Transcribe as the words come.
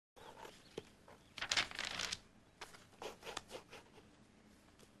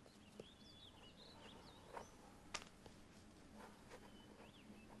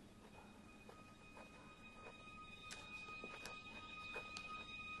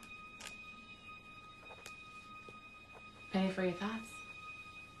penny for your thoughts.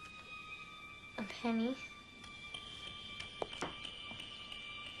 A penny?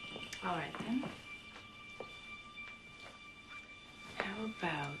 All right, then. How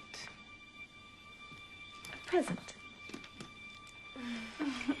about a present?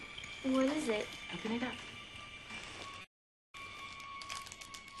 What is it? Open it up.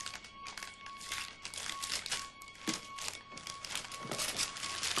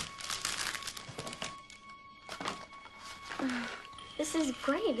 This is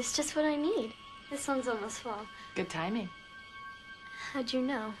great. It's just what I need. This one's almost full. Good timing. How'd you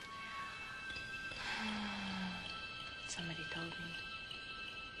know? Somebody told me.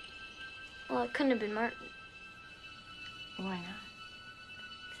 Well, it couldn't have been Martin. Why not?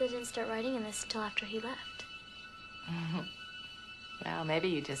 Because I didn't start writing in this until after he left. Well, maybe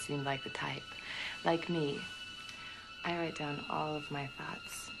you just seemed like the type. Like me. I write down all of my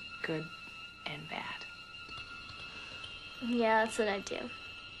thoughts, good and bad. Yeah, that's what I do.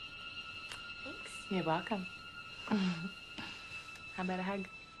 Thanks. You're welcome. How about a hug?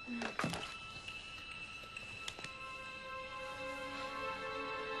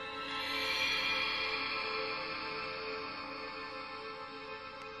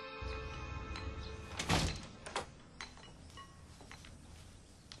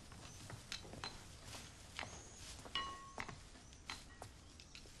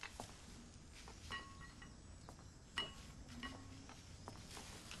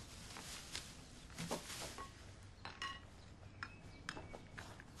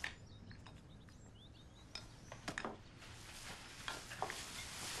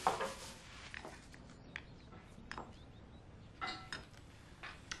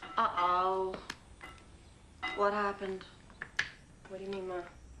 Uh-oh. What happened? What do you mean, Ma?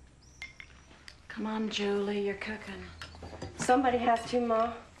 Come on, Julie, you're cooking. Somebody has to,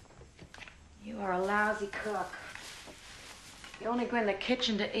 Ma. You are a lousy cook. You only go in the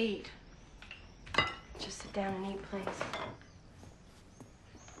kitchen to eat. Just sit down and eat, please.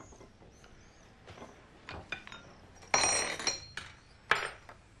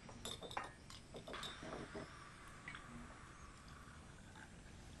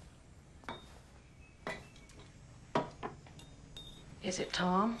 Is it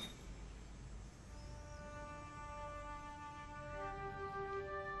Tom?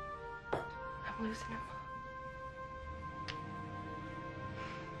 I'm losing him.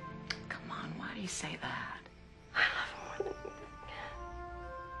 Come on, why do you say that? I love him more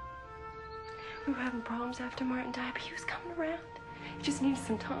than we were having problems after Martin died, but he was coming around. He just needed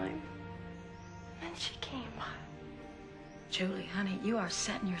some time. And then she came. Julie, honey, you are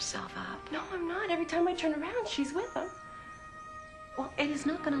setting yourself up. No, I'm not. Every time I turn around, she's with him. Well, it is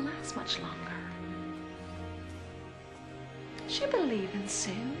not going to last much longer. She believes in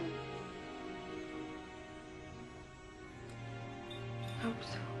Sue. Hope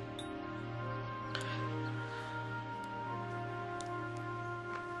so.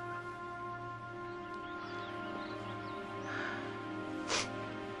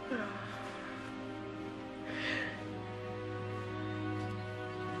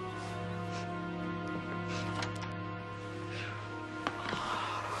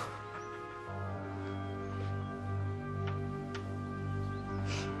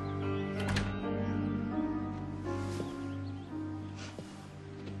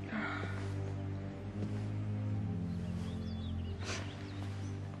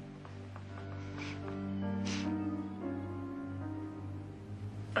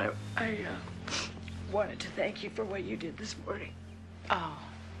 I wanted to thank you for what you did this morning. Oh,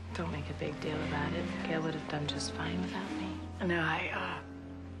 don't make a big deal about it. Gail would have done just fine without me. No,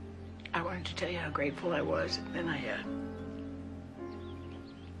 I wanted to tell you how grateful I was, and then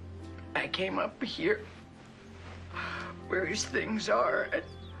I came up here where his things are,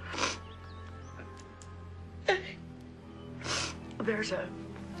 and there's a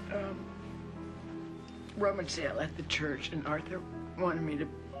rummage sale at the church, and Arthur wanted me to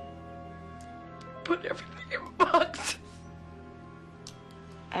put everything in boxes.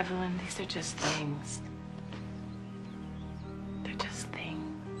 Evelyn, these are just things. They're just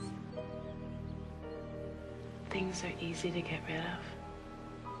things. Things are easy to get rid of.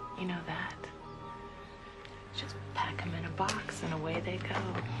 You know that. Just pack them in a box and away they go.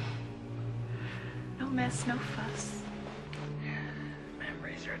 No mess, no fuss.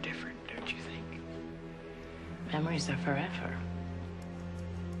 Memories are different, don't you think? Memories are forever.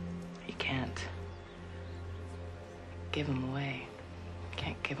 You can't give them away.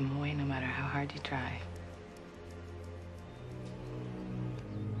 Can't give them away no matter how hard you try.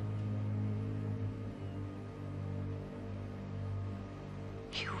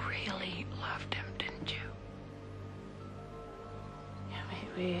 You really loved him, didn't you?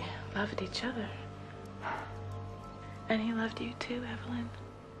 we loved each other. And he loved you too, Evelyn.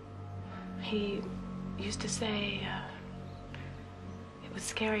 He used to say, it was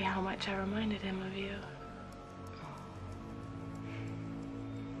scary how much I reminded him of you.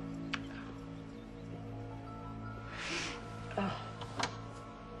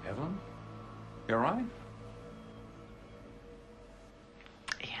 Evelyn? You all right?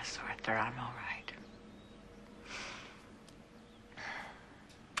 Yes, Arthur, I'm all right.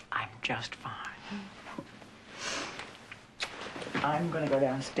 I'm just fine. I'm gonna go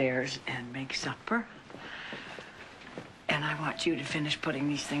downstairs and make supper. And I want you to finish putting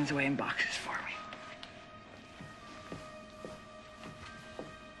these things away in boxes for me.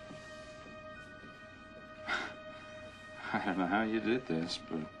 I don't know how you did this,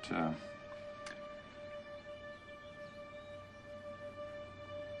 but,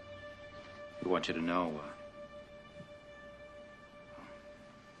 we want you to know,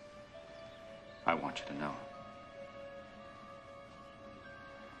 I want you to know.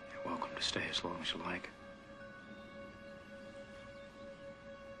 You're welcome to stay as long as you like.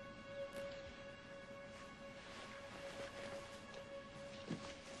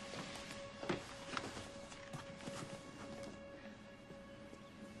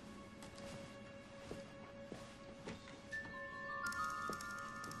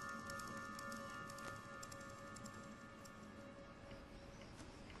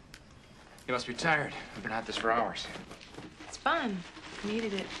 You must be tired. We've been at this for hours. It's fun.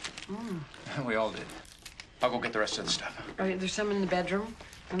 Needed it. We all did. I'll go get the rest of the stuff. Oh, there's some in the bedroom,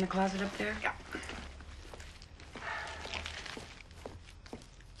 in the closet up there? Yeah.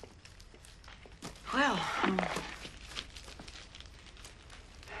 Well,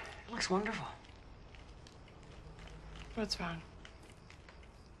 it looks wonderful. What's wrong?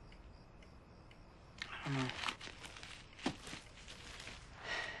 I don't know.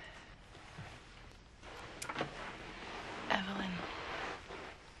 Evelyn,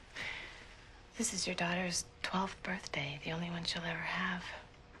 this is your daughter's 12th birthday, the only one she'll ever have.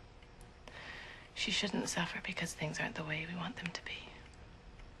 She shouldn't suffer because things aren't the way we want them to be.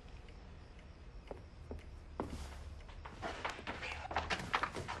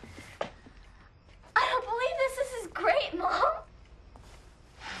 I don't believe this. This is great, Mom.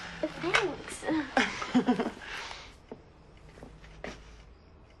 Thanks.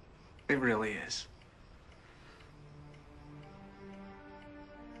 It really is.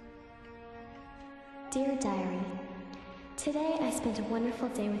 Dear Diary, today I spent a wonderful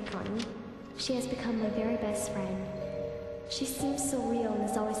day with Connie. She has become my very best friend. She seems so real and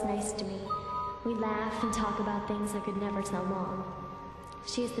is always nice to me. We laugh and talk about things I could never tell Mom.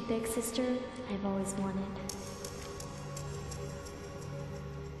 She is the big sister I've always wanted.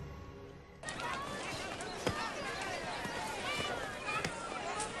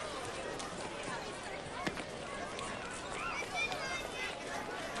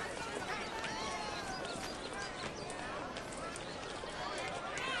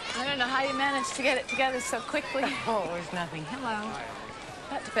 I don't know how you managed to get it together so quickly. Oh, there's nothing. Hello.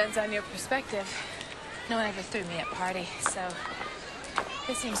 That depends on your perspective. No one ever threw me a party, so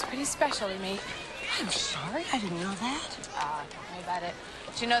this seems pretty special to me. I'm sorry. I didn't know that. Tell me about it.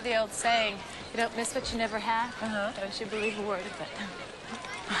 Do you know the old saying, you don't miss what you never have? Don't you believe a word of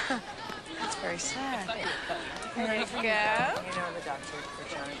it? That's very sad. There you go. You know the doctor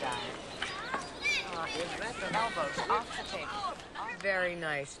puts you on a diet. Elbows off the table. Very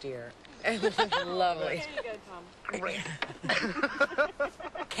nice, dear. Lovely. There you go,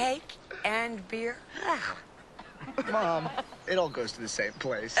 Tom. Cake and beer. Mom, it all goes to the same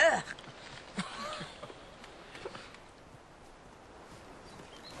place.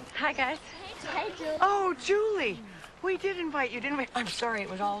 Hi, guys. Hi, Jill. Oh, Julie. We did invite you, didn't we? I'm sorry. It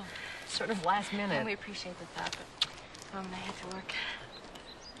was all sort of last minute. And we appreciate the thought, but Mom and I had to work.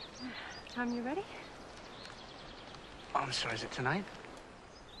 Tom, you ready? Oh, I'm sorry, is it tonight?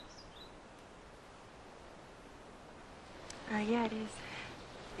 Yeah, it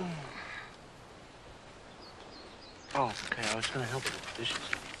is. Oh, it's okay. I was gonna help you with the dishes.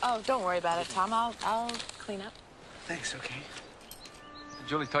 Oh, don't worry about it, Tom. I'll clean up. Thanks, okay.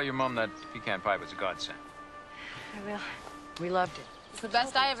 Julie, tell your mom that pecan pie was a godsend. I will. We loved it. It's the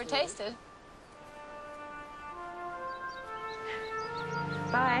best I ever tasted.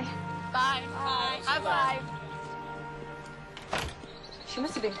 Bye. Bye. Bye. Bye. She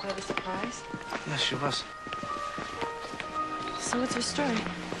must have been quite a surprise. Yes, she was. So what's your story?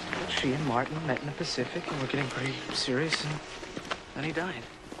 She and Martin met in the Pacific and were getting pretty serious, and then he died.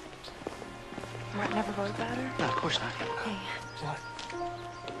 Martin never wrote about her? No, of course not. Hey, What?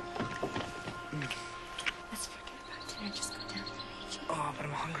 let's forget about dinner. Just go down to the beach. Oh, But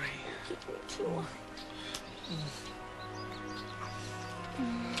I'm hungry. Me too.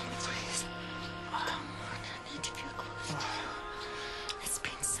 Please. Come on, I need to feel close. It's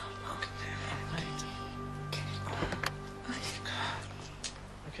been so long.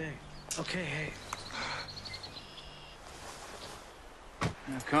 Okay. Okay, hey.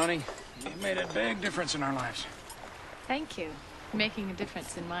 Now, Connie, you made a big difference in our lives. Thank you. You're making a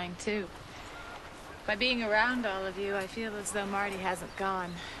difference in mine, too. By being around all of you, I feel as though Marty hasn't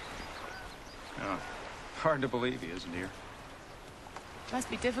gone. Oh, hard to believe he isn't here. It must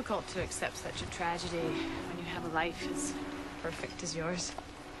be difficult to accept such a tragedy when you have a life as perfect as yours.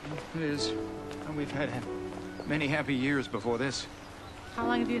 It is. And we've had many happy years before this. How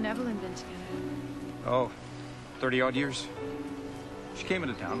long have you and Evelyn been together? Oh, 30-odd years. She came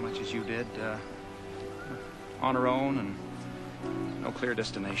into town much as you did, on her own, and no clear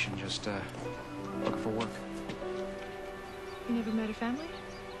destination, just looking for work. You never met her family?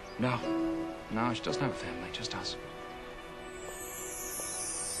 No. No, she doesn't have a family, just us.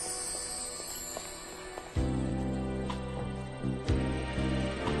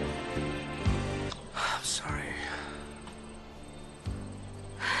 I'm sorry.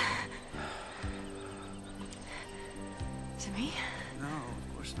 To me? No,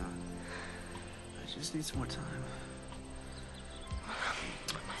 of course not. I just need some more time.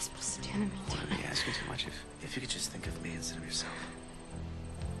 What am I supposed to do in the meantime? Let me ask you too much. If you could just think of me instead of yourself.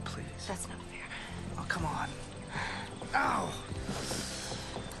 Please. That's not fair. Oh, come on. Ow!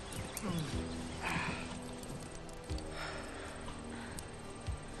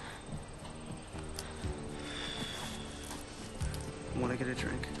 Want to get a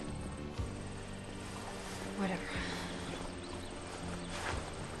drink? Whatever.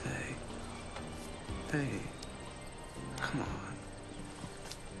 Hey. Hey. Come on.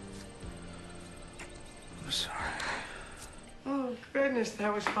 I'm sorry. Oh, goodness,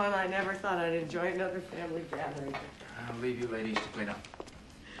 that was fun. I never thought I'd enjoy another family gathering. I'll leave you ladies to clean up.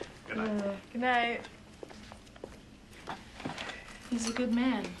 Good night. Good night. He's a good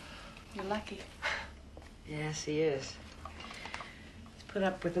man. You're lucky. Yes, he is. He's put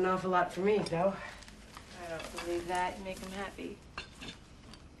up with an awful lot for me, though. I don't believe that. You make him happy.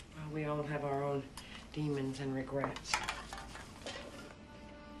 Well, we all have our own demons and regrets.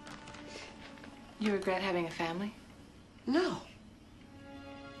 You regret having a family? No.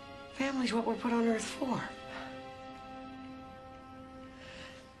 Family's what we're put on earth for.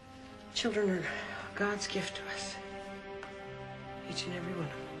 Children are God's gift to us. Each and every one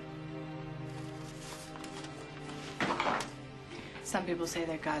of them. Some people say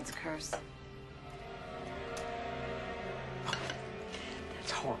they're God's curse.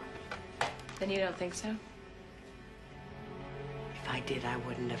 That's horrible. Then you don't think so? If I did, I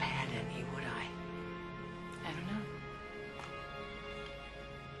wouldn't have had any, would I? I don't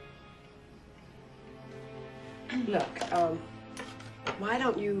know. Look, why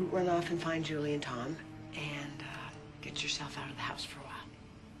don't you run off and find Julie and Tom and get yourself out of the house for a while?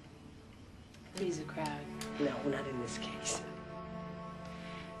 He's a crowd. No, not in this case.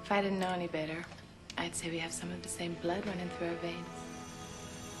 If I didn't know any better, I'd say we have some of the same blood running through our veins.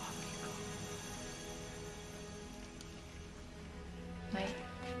 Night.